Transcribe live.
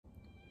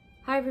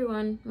Hi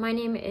everyone, my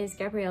name is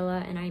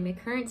Gabriella and I'm a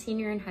current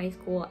senior in high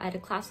school at a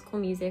classical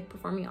music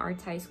performing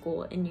arts high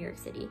school in New York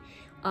City.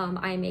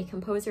 I am a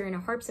composer and a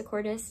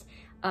harpsichordist.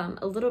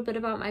 A little bit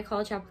about my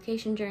college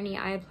application journey: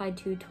 I applied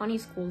to 20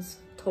 schools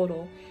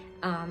total,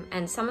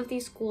 and some of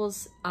these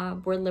schools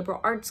were liberal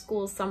arts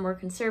schools, some were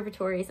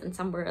conservatories, and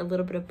some were a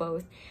little bit of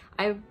both.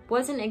 I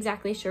wasn't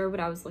exactly sure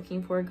what I was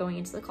looking for going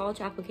into the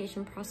college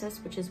application process,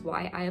 which is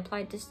why I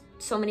applied to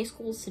so many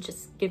schools to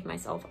just give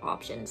myself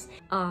options.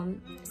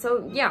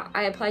 So yeah,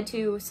 I applied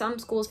to some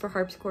schools for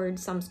harpsichord,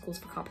 some schools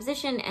for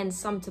composition, and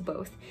some to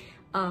both.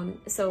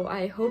 So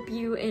I hope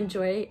you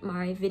enjoy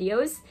my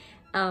videos.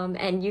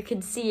 And you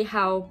can see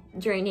how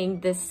draining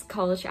this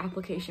college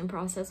application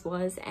process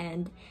was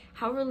and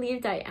how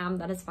relieved I am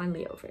that it's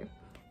finally over.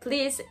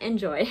 Please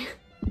enjoy.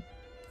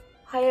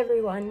 Hi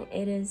everyone,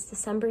 it is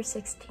December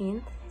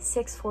 16th,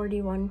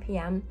 6:41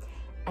 p.m.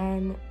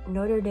 and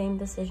Notre Dame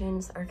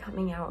decisions are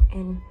coming out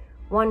in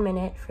 1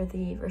 minute for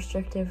the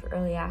restrictive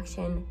early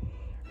action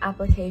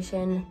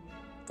application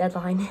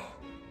deadline,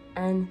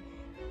 and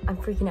I'm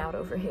freaking out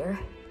over here.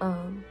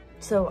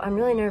 So I'm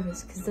really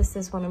nervous because this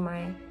is one of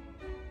my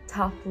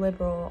top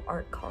liberal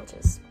art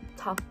colleges.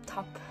 Top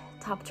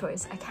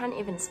choice. I can't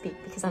even speak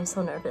because I'm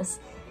so nervous.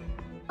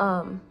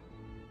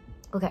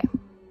 Okay.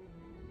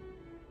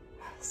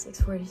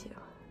 6:42.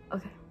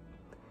 Okay.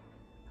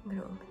 I'm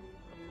gonna open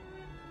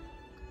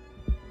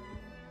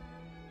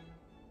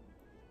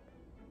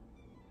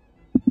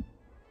it.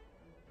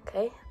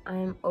 Okay,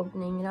 I'm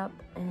opening it up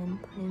and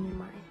putting in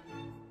my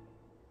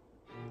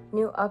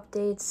new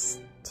updates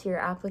to your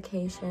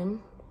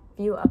application.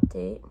 View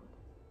update.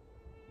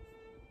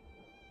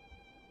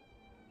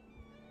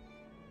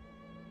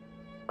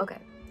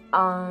 Okay,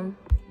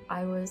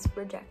 I was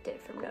rejected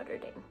from Notre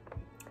Dame.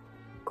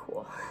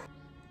 Cool.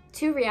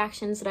 2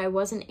 reactions that I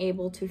wasn't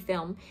able to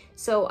film.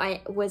 So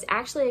I was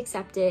actually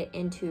accepted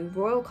into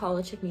Royal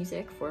College of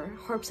Music for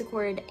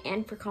harpsichord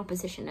and for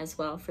composition as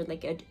well, for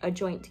like a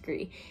joint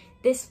degree.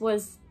 This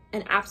was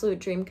an absolute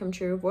dream come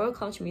true. Royal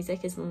College of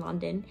Music is in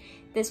London.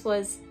 This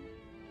was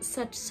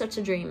such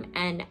a dream,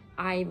 and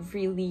I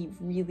really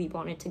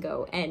wanted to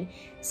go. And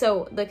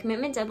so the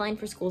commitment deadline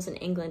for schools in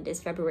England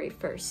is February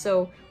 1st.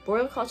 So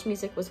Royal College of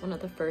Music was one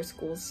of the first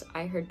schools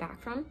I heard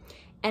back from,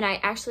 and I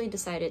actually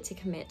decided to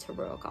commit to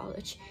Royal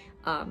College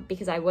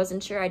because I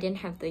wasn't sure. I didn't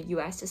have the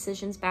US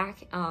decisions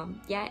back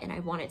yet, and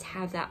I wanted to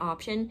have that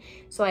option.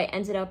 So I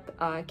ended up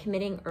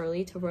committing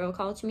early to Royal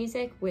College of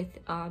Music with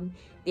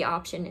the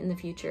option in the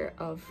future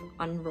of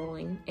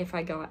unenrolling if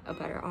I got a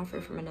better offer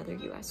from another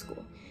US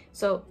school.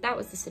 So that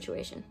was the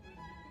situation.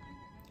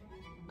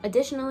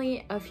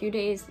 Additionally, a few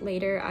days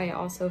later, I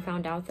also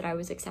found out that I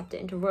was accepted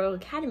into Royal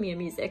Academy of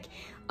Music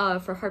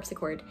for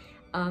harpsichord.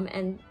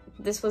 And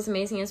this was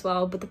amazing as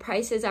well, but the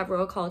prices at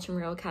Royal College and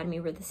Royal Academy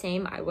were the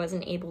same. I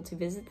wasn't able to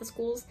visit the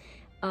schools,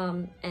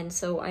 and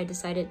so I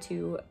decided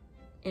to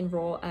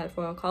enroll at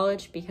Royal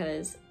College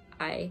because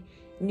I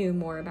knew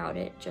more about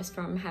it just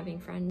from having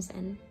friends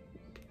and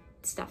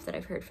stuff that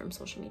I've heard from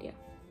social media.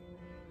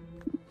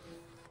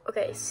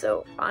 Okay,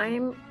 so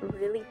I'm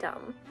really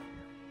dumb.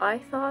 I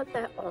thought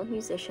that all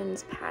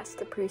musicians passed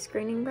the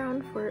pre-screening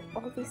round for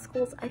all these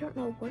schools. I don't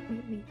know what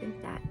made me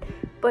think that,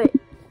 but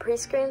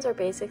pre-screens are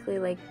basically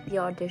like the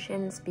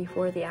auditions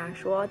before the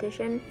actual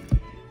audition,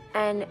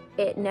 and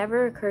it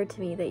never occurred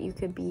to me that you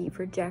could be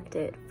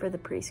rejected for the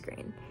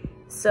pre-screen.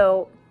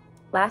 So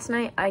last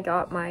night I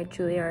got my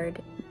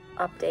Julliard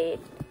update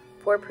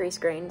for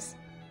pre-screens.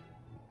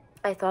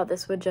 I thought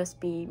this would just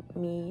be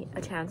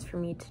a chance for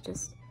me to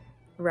just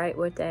write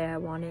what day I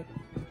wanted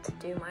to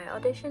do my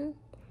audition,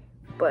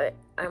 but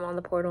I'm on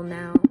the portal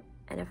now,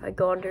 and if I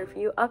go under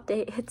view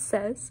update, it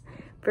says,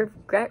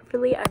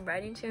 regretfully, I'm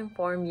writing to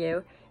inform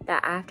you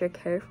that after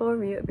careful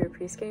review of your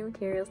pre-screen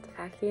materials, the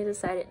faculty has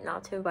decided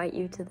not to invite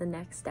you to the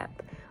next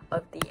step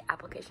of the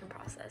application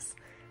process.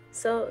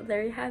 So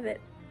there you have it.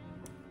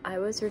 I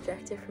was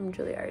rejected from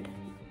Julliard.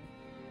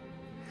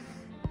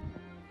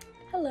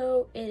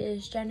 Hello, it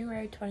is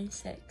January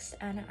 26th,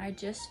 and I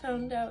just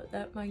found out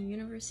that my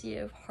University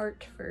of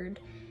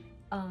Hartford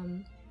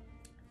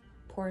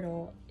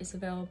portal is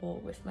available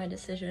with my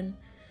decision.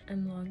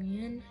 I'm logging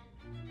in.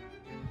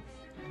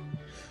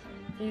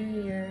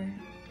 View your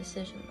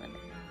decision letter.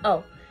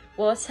 Oh,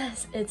 well,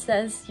 it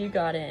says you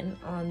got in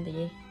on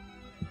the...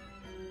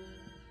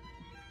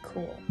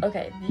 Cool.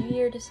 Okay, view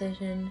your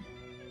decision.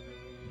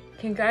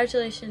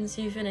 Congratulations,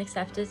 you've been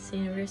accepted to the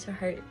University of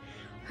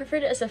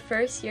Hartford as a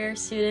first-year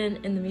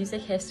student in the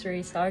Music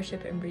History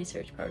Scholarship and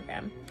Research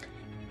Program.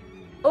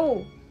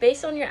 Oh,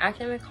 based on your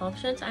academic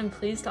accomplishments, I'm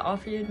pleased to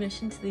offer you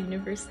admission to the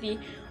University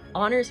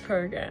Honors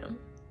Program.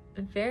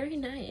 Very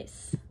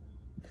nice.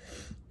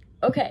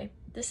 Okay,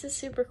 this is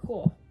super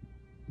cool.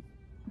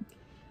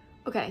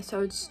 Okay,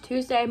 so it's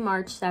Tuesday,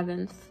 March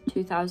 7th,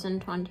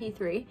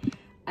 2023,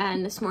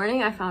 and this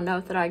morning I found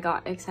out that I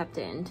got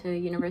accepted into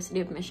University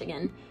of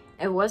Michigan.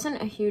 It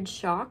wasn't a huge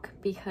shock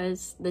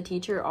because the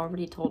teacher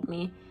already told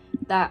me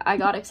that I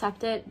got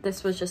accepted.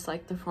 This was just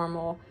like the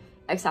formal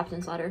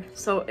acceptance letter.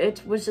 So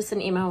it was just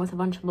an email with a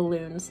bunch of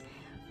balloons.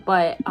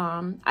 but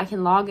I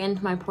can log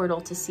into my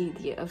portal to see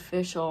the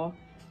official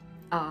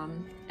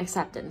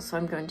acceptance. So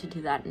I'm going to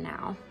do that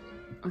now.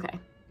 Okay.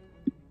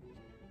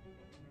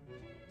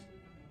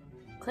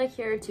 Click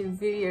here to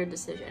view your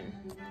decision.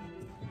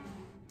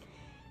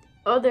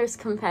 Oh, there's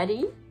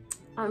confetti.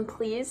 I'm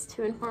pleased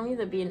to inform you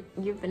that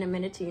you've been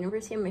admitted to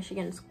University of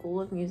Michigan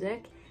School of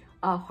Music,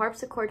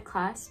 harpsichord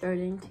class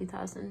starting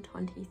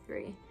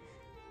 2023.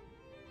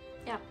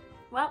 Yeah,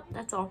 well,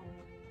 that's all.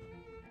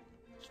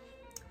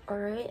 All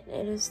right,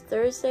 it is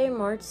Thursday,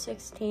 March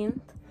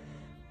 16th,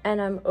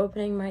 and I'm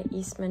opening my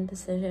Eastman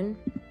decision.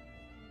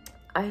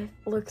 I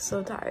look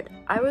so tired.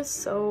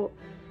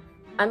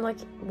 I'm like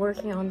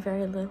working on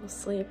very little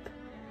sleep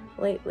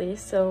lately,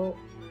 so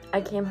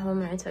I came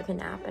home and I took a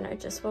nap and I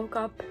just woke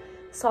up,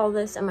 saw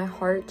this, and my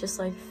heart just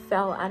like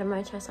fell out of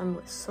my chest. I'm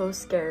so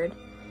scared.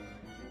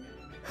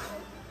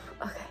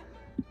 Okay,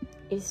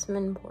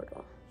 Eastman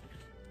portal.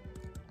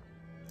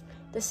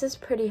 This is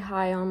pretty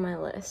high on my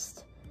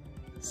list.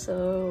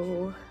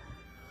 So,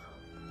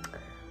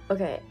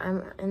 okay,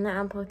 I'm in the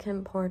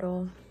applicant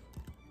portal.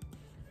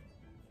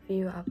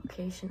 View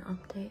application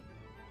update.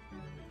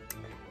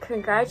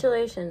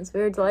 Congratulations,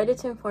 we are delighted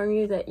to inform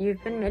you that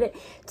you've been admitted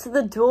to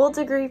the dual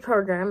degree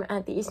program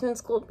at the Eastman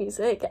School of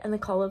Music and the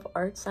College of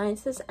Arts,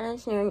 Sciences, and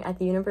Engineering at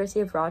the University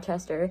of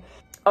Rochester.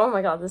 Oh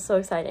my god, this is so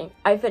exciting.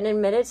 I've been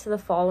admitted to the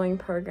following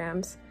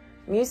programs: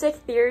 music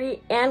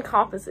theory and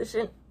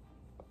composition.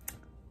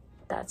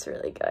 That's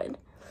really good.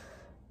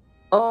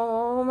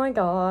 Oh my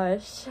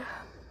gosh.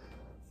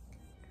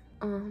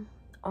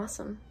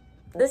 Awesome.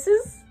 This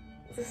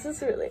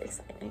is really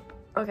exciting.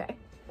 Okay,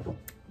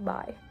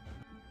 bye.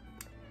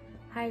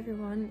 Hi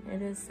everyone,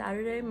 it is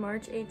Saturday,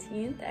 March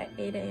 18th at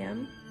 8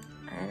 a.m.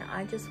 and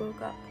I just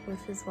woke up, which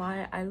is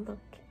why I look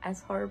as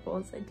horrible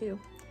as I do.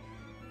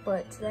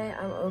 But today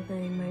I'm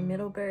opening my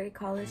Middlebury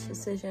College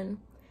decision.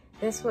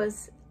 This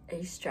was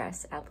a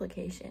stress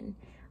application.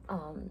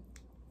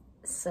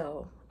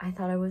 So I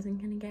thought I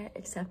wasn't gonna get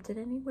accepted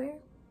anywhere.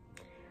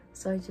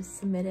 So I just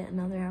submitted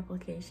another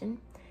application.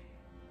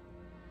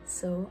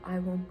 So I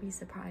won't be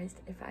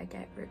surprised if I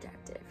get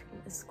rejected from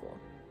this school.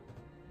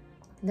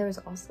 There was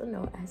also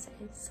no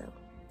essays, so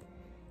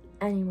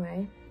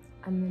anyway,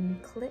 I'm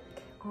gonna click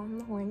on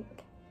the link.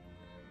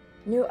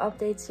 New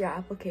updates to your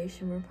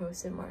application were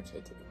posted March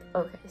 18th.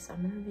 Okay, so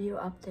I'm gonna view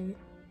update.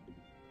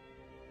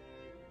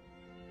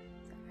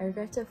 I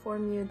regret to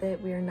inform you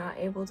that we are not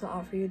able to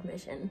offer you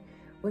admission,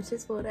 which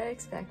is what I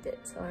expected,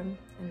 so I'm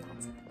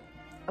not sad.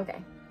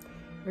 Okay,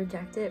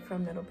 rejected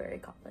from Middlebury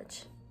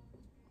College.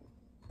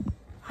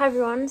 Hi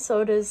everyone,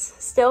 so it is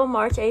still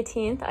March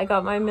 18th. I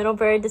got my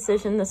Middlebury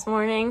decision this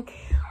morning,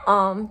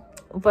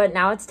 but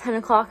now it's 10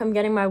 o'clock. I'm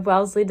getting my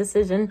Wellesley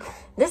decision.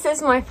 This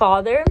is my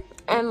father,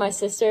 and my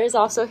sister is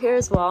also here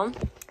as well.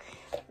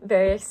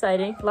 Very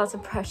exciting, lots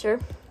of pressure.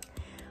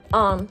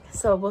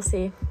 So we'll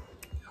see.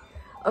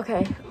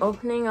 Okay,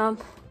 opening up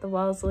the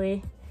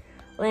Wellesley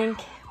link,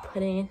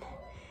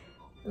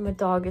 my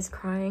dog is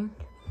crying.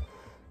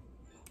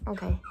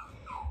 Okay,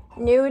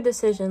 new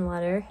decision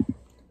letter.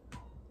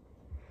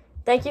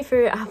 Thank you for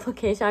your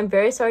application. I'm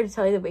very sorry to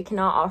tell you that we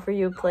cannot offer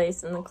you a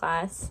place in the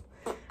class.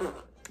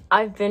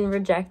 I've been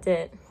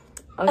rejected.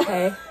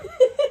 Okay.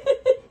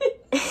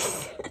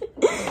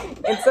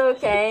 It's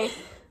okay.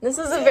 This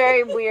is a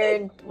very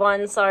weird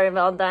one. Sorry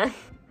about that.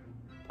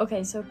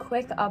 Okay, so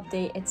quick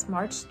update. It's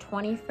March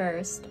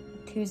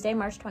 21st, Tuesday,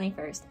 March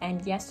 21st.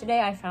 And yesterday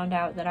I found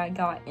out that I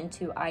got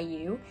into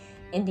IU,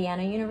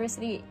 Indiana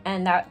University,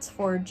 and that's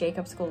for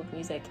Jacob School of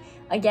Music.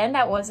 Again,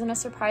 that wasn't a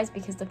surprise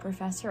because the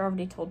professor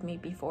already told me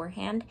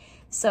beforehand.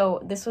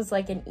 So this was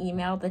like an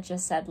email that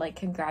just said like,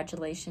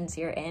 congratulations,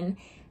 you're in.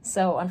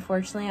 So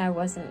unfortunately I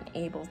wasn't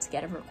able to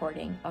get a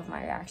recording of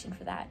my reaction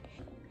for that.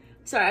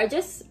 Sorry, I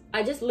just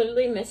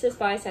literally missed this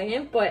by a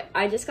second, but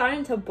I just got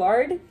into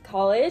Bard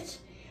College.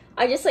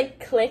 I just like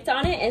clicked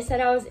on it and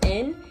said I was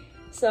in.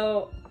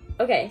 So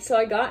okay, so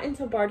I got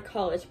into Bard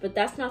College, but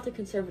that's not the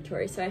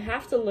conservatory, so I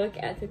have to look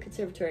at the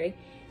conservatory.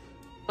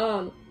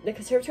 The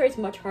conservatory is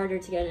much harder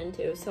to get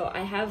into, so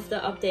I have the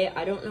update.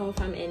 I don't know if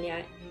I'm in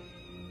yet.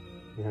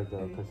 You have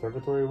the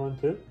conservatory one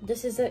too?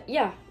 This is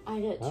yeah, I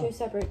get two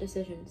separate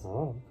decisions.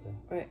 Oh, okay.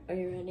 Alright, are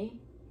you ready?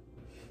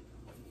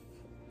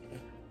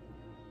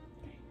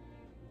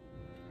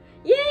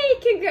 Yay,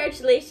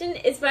 congratulations.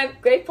 It's my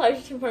great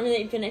pleasure to inform you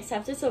that you've been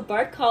accepted to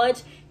Bard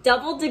College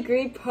double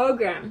degree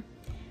program.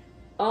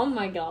 Oh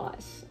my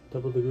gosh.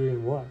 Double degree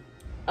in what?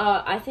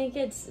 I think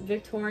it's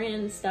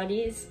Victorian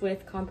Studies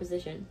with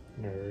composition.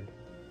 Nerd.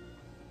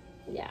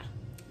 Yeah.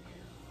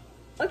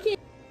 Okay.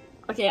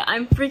 Okay,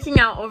 I'm freaking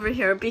out over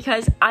here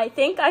because I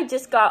think I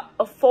just got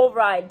a full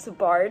ride to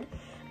Bard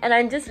and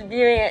I'm just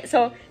viewing it.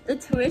 So the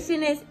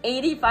tuition is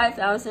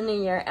 $85,000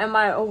 a year and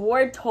my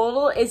award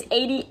total is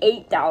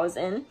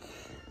 $88,000.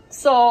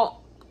 So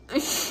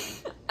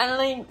I'm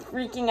like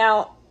freaking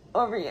out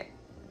over here.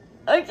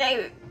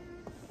 Okay,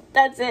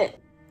 that's it.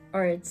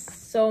 Alright,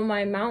 so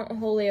my Mount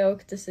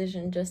Holyoke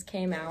decision just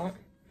came out.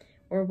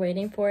 We're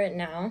waiting for it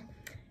now.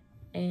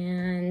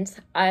 And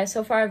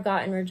so far I've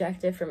gotten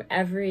rejected from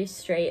every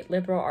straight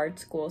liberal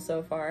arts school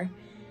so far.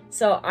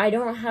 So I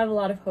don't have a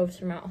lot of hopes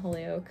for Mount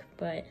Holyoke,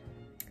 but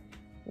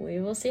we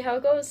will see how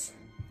it goes.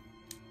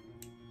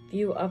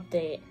 View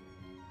update.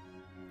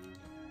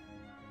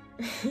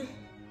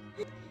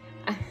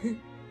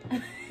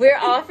 We're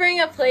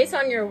offering a place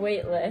on your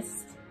wait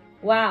list.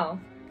 Wow.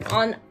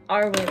 On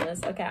our wait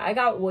list. Okay, I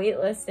got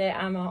waitlisted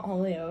at Mount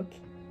Holyoke.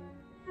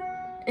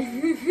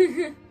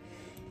 You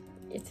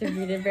have to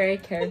read it very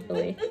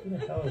carefully. Who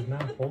the hell is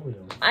Mount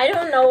Holyoke? I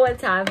don't know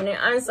what's happening.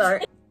 I'm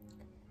sorry.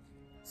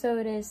 So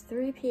it is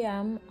 3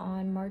 p.m.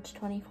 on March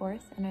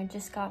 24th, and I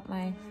just got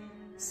my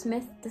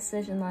Smith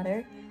decision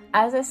letter.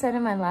 As I said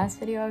in my last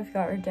video, I've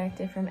got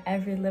rejected from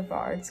every liberal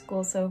arts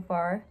school so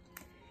far.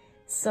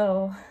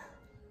 So,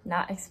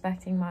 not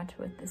expecting much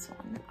with this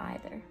one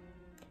either.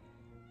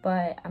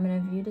 But I'm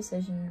gonna view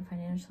decision and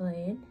financial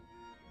aid.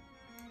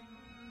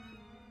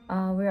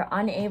 We are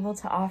unable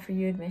to offer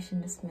you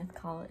admission to Smith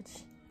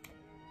College.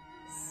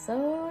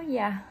 So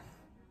yeah,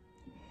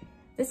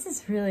 this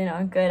is really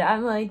not good.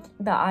 I'm like,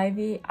 the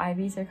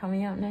ivies are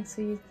coming out next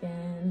week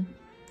and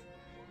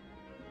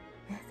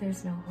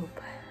there's no hope.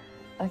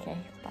 Okay,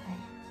 bye.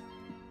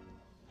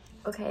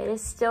 Okay, it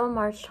is still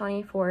March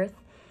 24th,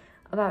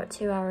 about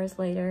 2 hours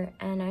later,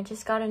 and I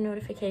just got a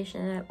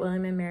notification that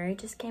William & Mary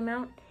just came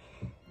out.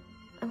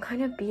 I'm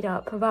kind of beat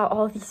up about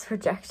all these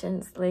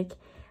rejections, like,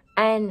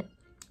 and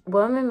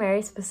William &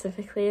 Mary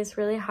specifically is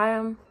really high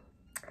on,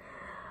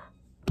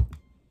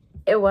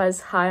 it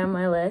was high on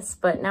my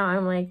list, but now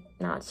I'm like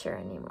not sure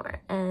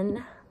anymore,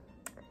 and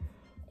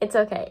it's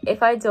okay.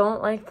 If I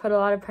don't like put a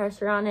lot of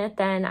pressure on it,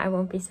 then I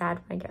won't be sad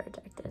when I get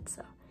rejected,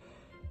 so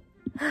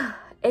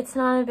it's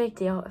not a big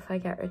deal if I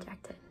get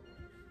rejected.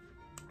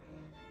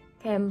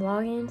 Okay, I'm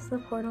logging into the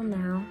portal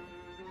now.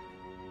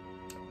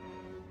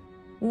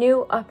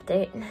 New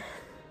update.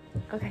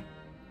 Okay,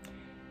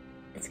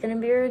 it's gonna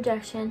be a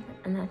rejection,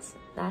 and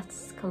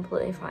that's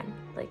completely fine.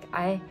 Like,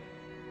 I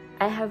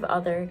have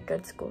other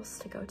good schools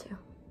to go to,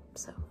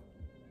 so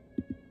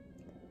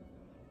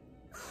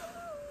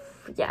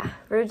yeah,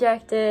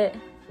 rejected.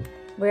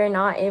 We're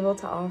not able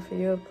to offer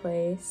you a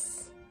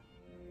place.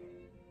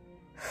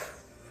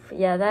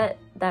 Yeah, that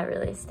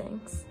really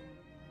stinks.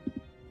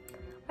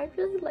 I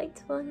really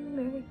liked William &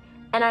 Mary,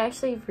 and I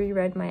actually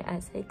reread my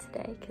essay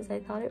today because I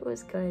thought it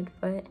was good,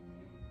 but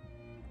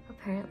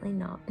apparently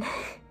not.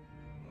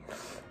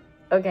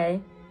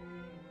 Okay,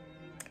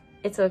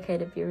 it's okay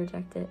to be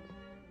rejected.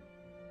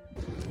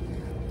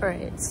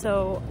 Alright,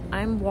 so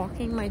I'm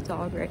walking my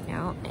dog right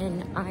now,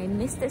 and I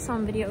missed this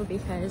on video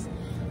because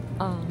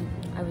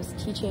I was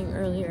teaching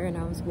earlier and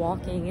I was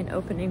walking and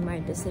opening my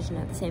decision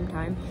at the same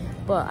time,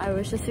 but I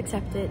was just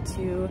accepted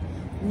to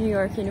New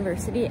York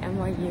University,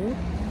 NYU,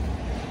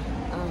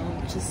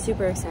 which is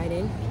super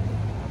exciting,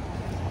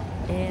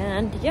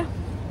 and yeah.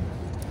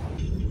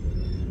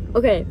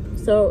 Okay,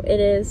 so it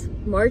is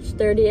March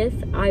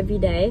 30th, Ivy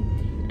Day,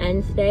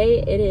 and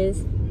today it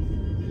is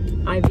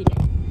Ivy Day.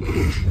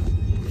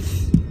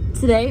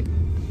 Today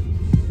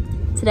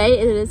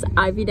it is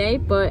Ivy Day,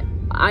 but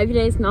Ivy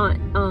Day is not,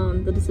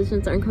 the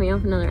decisions aren't coming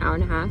out for another hour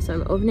and a half, so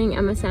I'm opening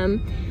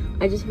MSM.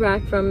 I just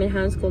back from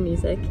Manhattan School of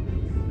Music,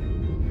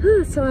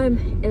 so I'm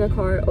in the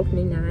car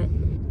opening that.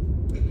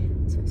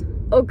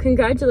 Oh,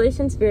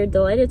 congratulations, we're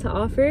delighted to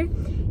offer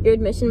your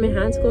admission to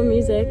Manhattan School of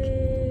Music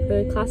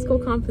for classical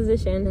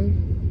composition.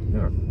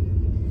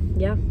 And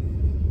yeah.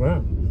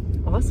 Wow.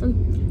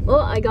 Awesome. Well,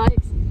 I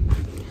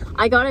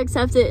got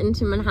accepted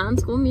into Manhattan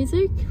School of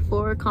Music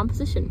for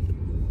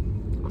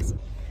composition. Awesome.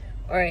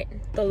 All right,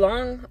 the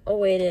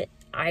long-awaited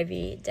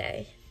Ivy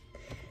Day.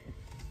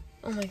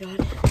 Oh my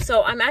god.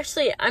 So I'm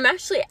actually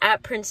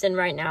at Princeton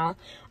right now.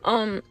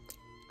 I'm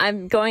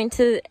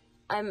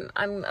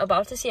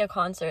about to see a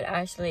concert,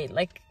 actually,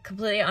 like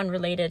completely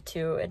unrelated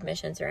to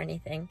admissions or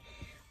anything.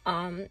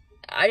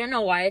 I don't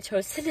know why I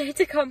chose today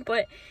to come,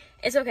 but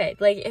it's okay.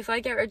 Like, if I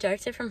get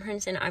rejected from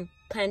Princeton, I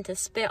plan to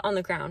spit on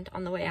the ground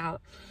on the way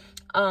out.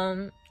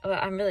 But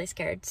I'm really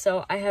scared.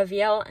 So I have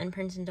Yale and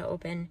Princeton to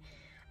open.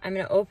 I'm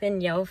gonna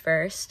open Yale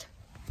first.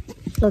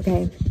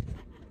 Okay,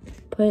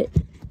 put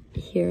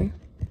here.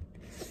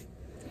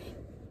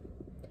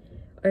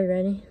 Are you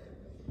ready?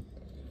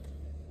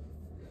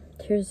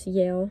 Here's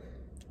Yale.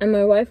 And my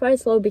Wi-Fi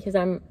is slow because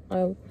I'm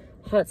a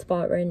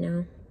hotspot right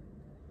now.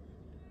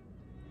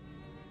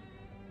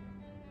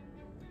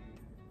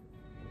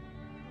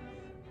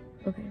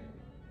 Okay.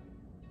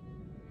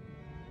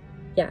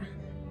 Yeah.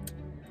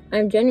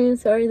 I'm genuinely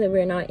sorry that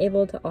we're not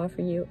able to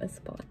offer you a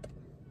spot.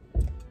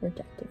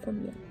 Rejected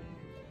from Yale.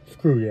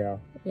 Screw yeah.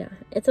 Yeah,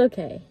 it's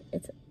okay.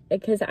 It's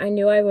because I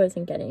knew I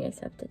wasn't getting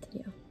accepted to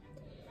Yale.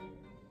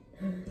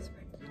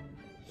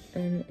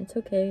 And it's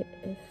okay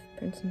if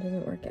Princeton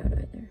doesn't work out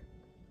either.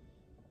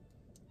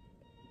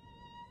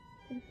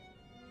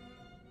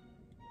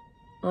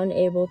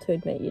 Unable to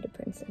admit you to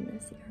Princeton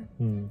this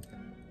year.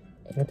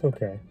 That's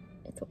okay.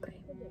 It's okay.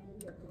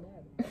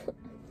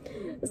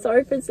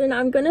 Sorry, Princeton,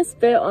 I'm gonna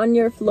spit on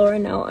your floor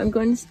now. I'm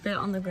going to spit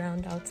on the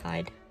ground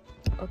outside.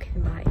 Okay,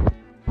 bye.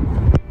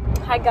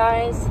 Hi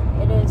guys,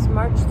 it is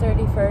March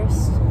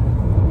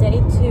 31st,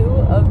 day 2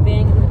 of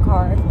being in the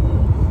car,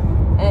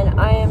 and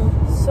I am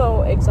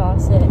so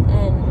exhausted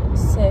and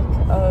sick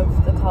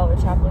of the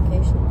college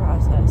application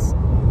process.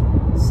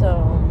 So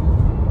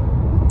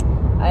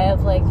I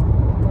have like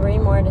 3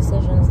 more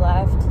decisions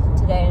left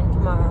today and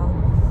tomorrow,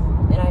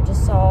 and I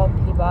just saw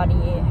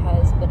Peabody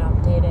has been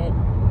updated,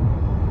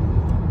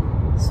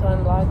 so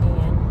I'm logging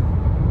in.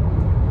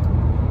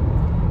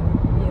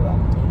 View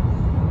update.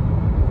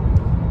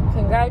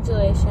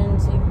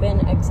 Congratulations, you've been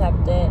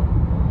accepted.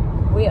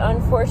 We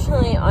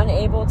unfortunately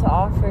unable to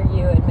offer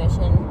you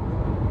admission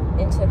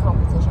into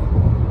competition.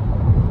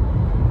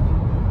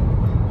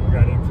 You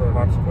got in for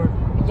Hartford?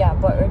 Yeah,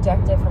 but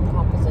rejected from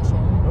composition.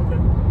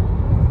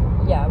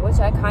 Okay. Yeah, which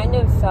I kind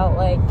of felt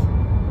like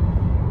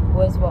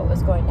was what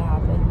was going to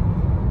happen.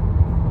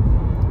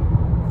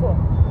 Cool.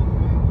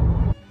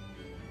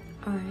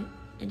 Alright,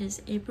 it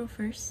is April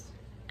 1st,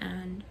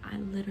 and I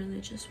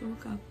literally just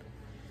woke up.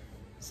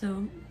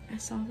 So I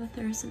saw that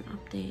there's an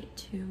update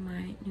to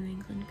my New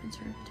England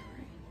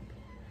Conservatory.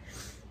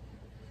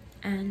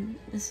 And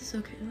this is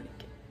okay,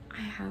 like,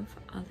 I have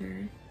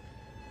other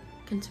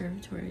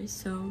conservatories,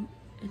 so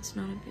it's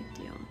not a big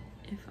deal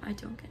if I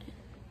don't get in.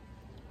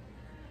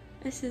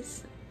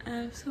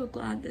 I'm so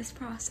glad this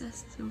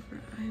process is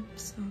over. I'm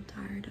so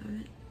tired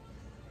of it.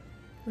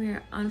 We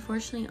are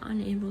unfortunately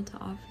unable to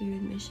offer you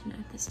admission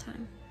at this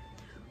time.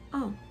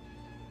 Oh,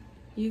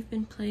 you've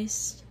been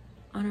placed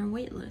on our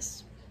wait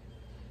list.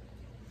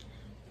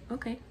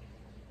 Okay.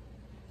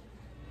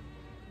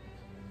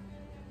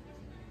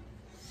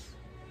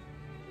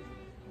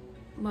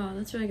 Wow,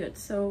 that's really good.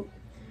 So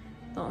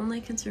the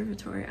only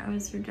conservatory I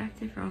was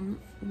rejected from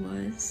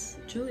was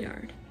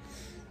Julliard.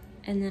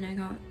 And then I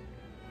got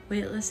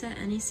waitlisted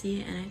at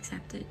NEC and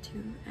accepted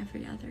to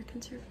every other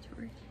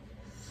conservatory.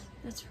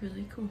 That's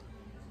really cool.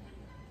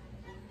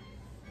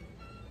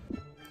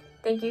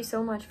 Thank you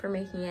so much for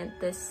making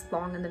it this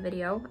long in the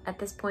video. At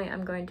this point,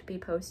 I'm going to be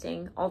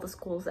posting all the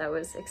schools I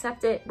was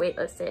accepted,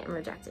 waitlisted, and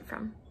rejected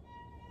from.